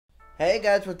Hey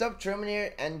guys, what's up? Truman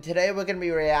here, and today we're going to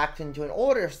be reacting to an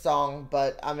older song,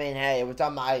 but I mean, hey, it was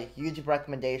on my YouTube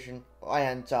recommendation,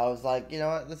 and so I was like, you know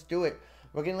what, let's do it.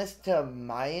 We're going to listen to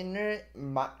MYRNE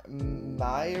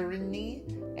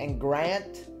and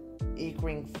Grant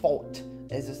equaling Fault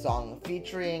is a song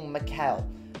featuring Maccall.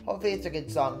 Hopefully it's a good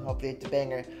song, hopefully it's a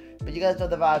banger. But you guys know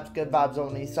the vibes, good vibes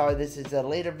only. Sorry, this is a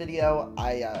later video.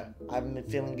 I haven't been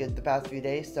feeling good the past few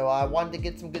days, so I wanted to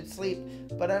get some good sleep.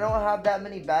 But I don't have that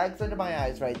many bags under my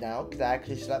eyes right now, because I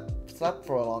actually slept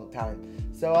for a long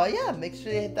time. So yeah, make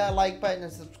sure you hit that like button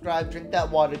and subscribe. Drink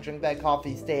that water, drink that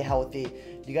coffee, stay healthy.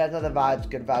 You guys know the vibes,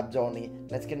 good vibes only.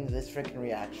 Let's get into this freaking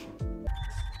reaction.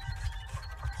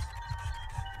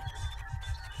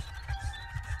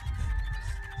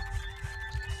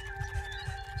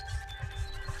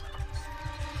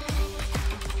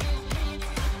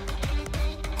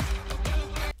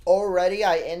 Already,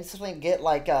 I instantly get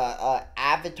like a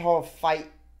Avatar fight,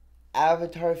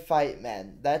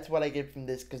 man. That's what I get from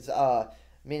this, because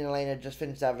me and Elena just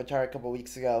finished Avatar a couple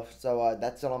weeks ago, so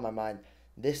that's still on my mind.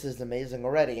 This is amazing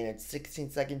already, and it's 16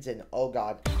 seconds in. Oh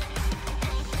god.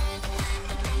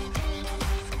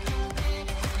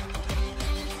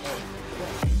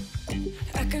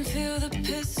 I can feel the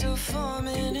pistol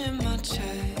forming in my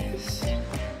chest.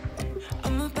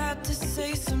 I'm about to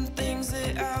say some things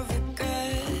that I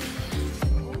regret.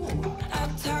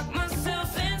 I've talked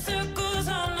myself in circles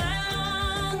all night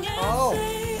long and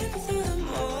sleep through the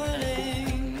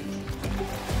morning.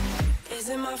 Is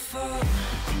it my fault?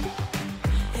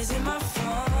 Is it my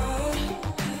fault?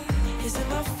 Is it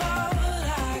my fault?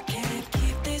 I can't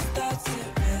keep these thoughts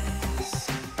at rest.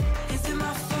 Is it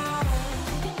my fault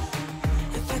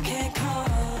if I can't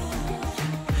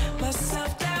calm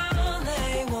myself down?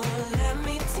 They won't let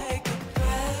me take a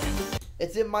breath.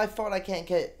 Is it my fault I can't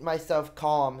get myself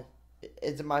calm?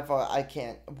 Is it my fault I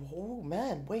can't? Oh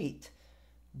man, wait.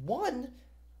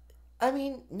 I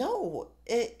mean, no.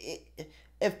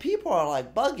 If people are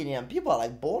like bugging you and people are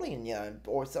like bullying you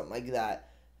or something like that,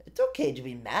 it's okay to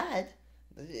be mad.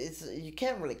 You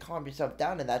can't really calm yourself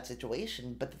down in that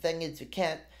situation. But the thing is, you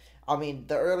can't. I mean,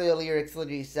 the earlier lyrics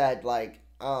literally said like,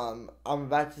 I'm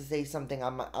about to say something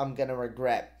I'm gonna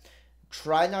regret.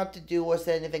 Try not to do or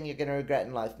say anything you're gonna regret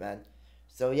in life, man.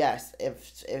 So yes,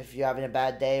 if you're having a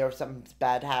bad day or something's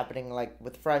bad happening, like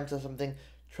with friends or something,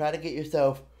 try to get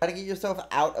yourself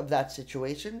out of that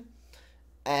situation,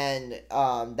 and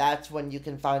that's when you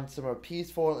can find somewhere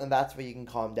peaceful, and that's where you can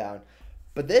calm down.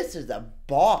 But this is a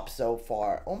bop so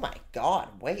far. Oh my god,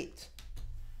 wait.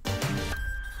 Oh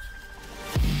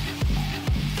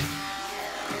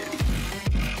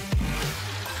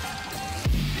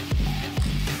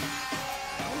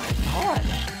my god.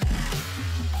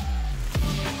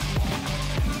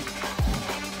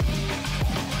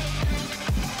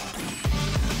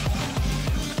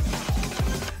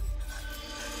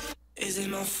 Is it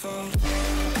my fault?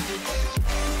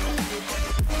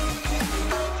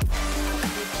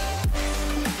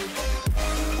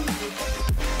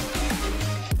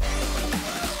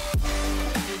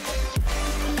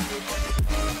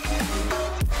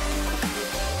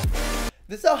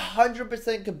 This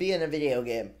 100% could be in a video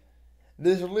game.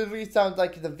 This literally sounds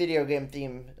like the video game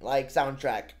theme, like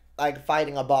soundtrack, like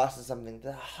fighting a boss or something.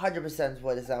 100% is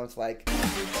what it sounds like.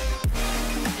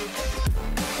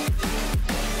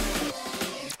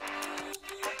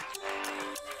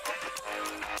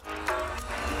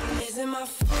 Is it my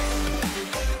fault?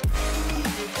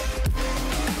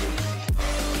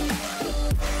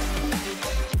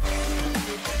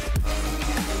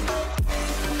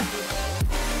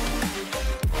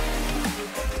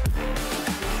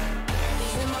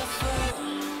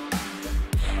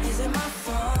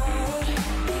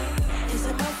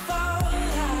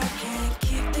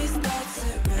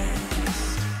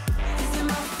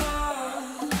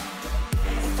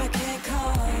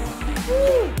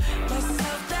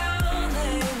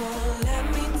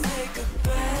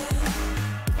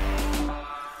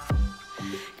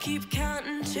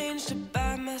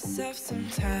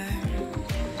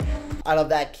 I love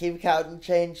that. Keep counting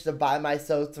change to buy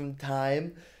myself some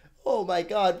time. Oh my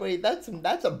god, wait, that's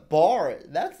a bar.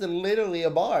 That's literally a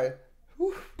bar.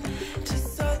 Whew.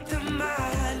 Just sort through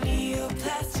my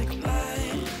neoplastic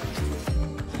mind.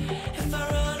 If I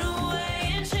run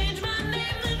away and change my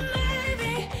name, then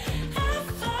maybe I'll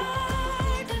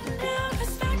find a new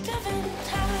perspective in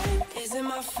time. Is it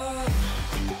my fault?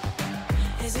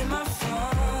 Is it my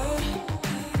fault?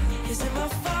 Is it my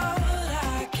fault?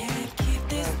 I can't keep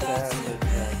these thoughts at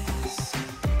rest.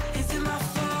 Is it my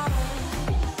fault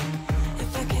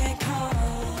if I can't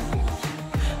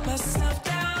calm myself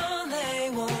down? They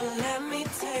won't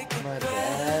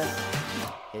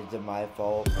Is it my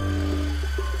fault?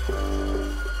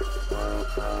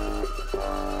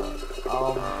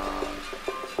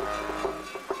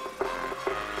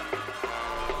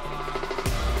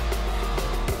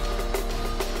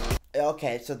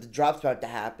 Okay, so the drop's about to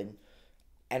happen,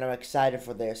 and I'm excited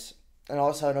for this. And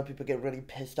also, I know people get really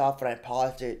pissed off when I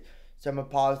paused it, so I'm gonna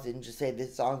pause it and just say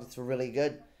this song is really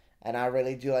good, and I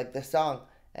really do like this song.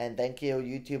 And thank you,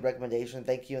 YouTube recommendation.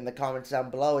 Thank you in the comments down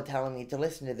below telling me to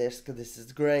listen to this, because this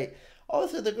is great.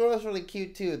 Also, the girl's really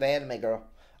cute too, the anime girl.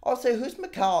 Also, who's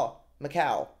Maccall?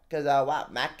 Maccall. Because, wow,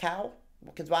 Maccall?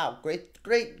 Because, wow, great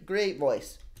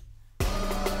voice.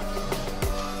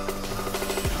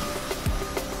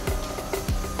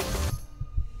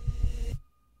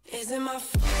 Is it my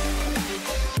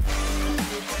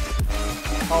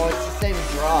Oh, it's the same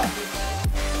drop.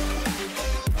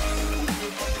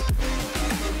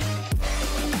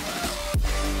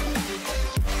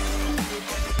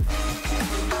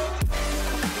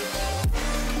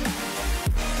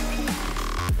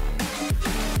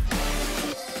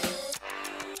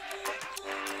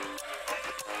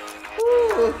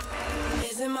 Woo.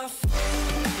 Is it my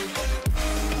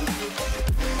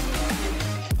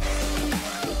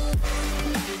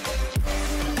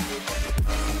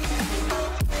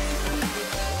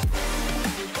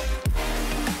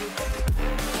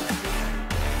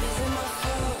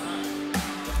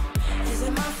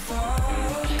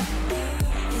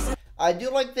I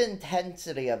do like the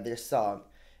intensity of this song.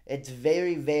 It's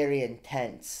very, very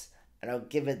intense. And I'll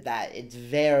give it that. It's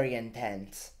very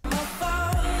intense.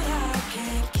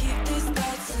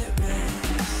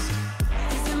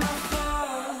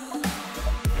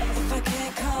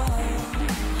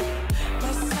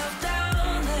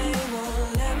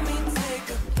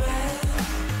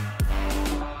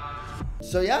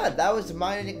 So yeah, that was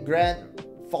MYRNE Grand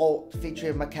Fault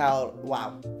featuring Maccall.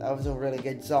 Wow, that was a really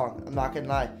good song. I'm not gonna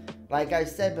lie. Like I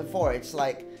said before, it's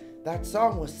like, that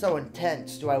song was so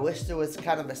intense. Do I wish there was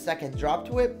kind of a second drop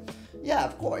to it? Yeah,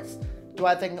 of course. Do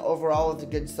I think overall it's a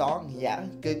good song? Yeah.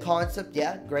 Good concept?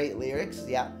 Yeah. Great lyrics?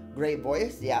 Yeah. Great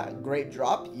voice? Yeah. Great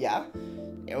drop? Yeah.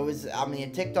 It was, I mean,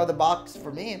 it ticked all the boxes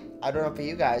for me. I don't know for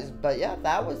you guys, but yeah,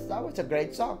 that was a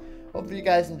great song. Hopefully you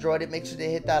guys enjoyed it. Make sure to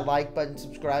hit that like button,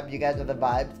 subscribe. You guys know the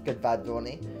vibes. Good vibes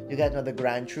only. You guys know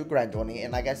the true grand only.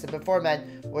 And like I said before,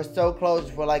 man, we're so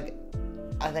close. We're like,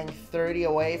 I think 30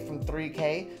 away from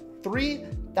 3K.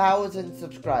 3,000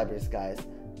 subscribers, guys.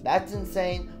 That's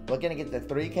insane. We're gonna get the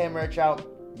 3K merch out.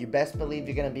 You best believe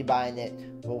you're gonna be buying it.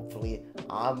 Hopefully,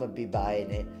 I'm gonna be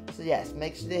buying it. So yes,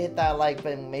 make sure to hit that like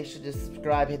button. Make sure to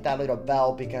subscribe, hit that little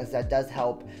bell, because that does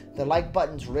help. The like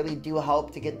buttons really do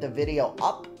help to get the video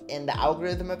up in the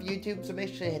algorithm of YouTube. So make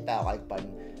sure to hit that like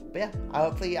button. But yeah,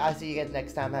 hopefully I'll see you guys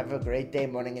next time. Have a great day,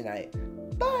 morning, and night.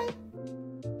 Bye.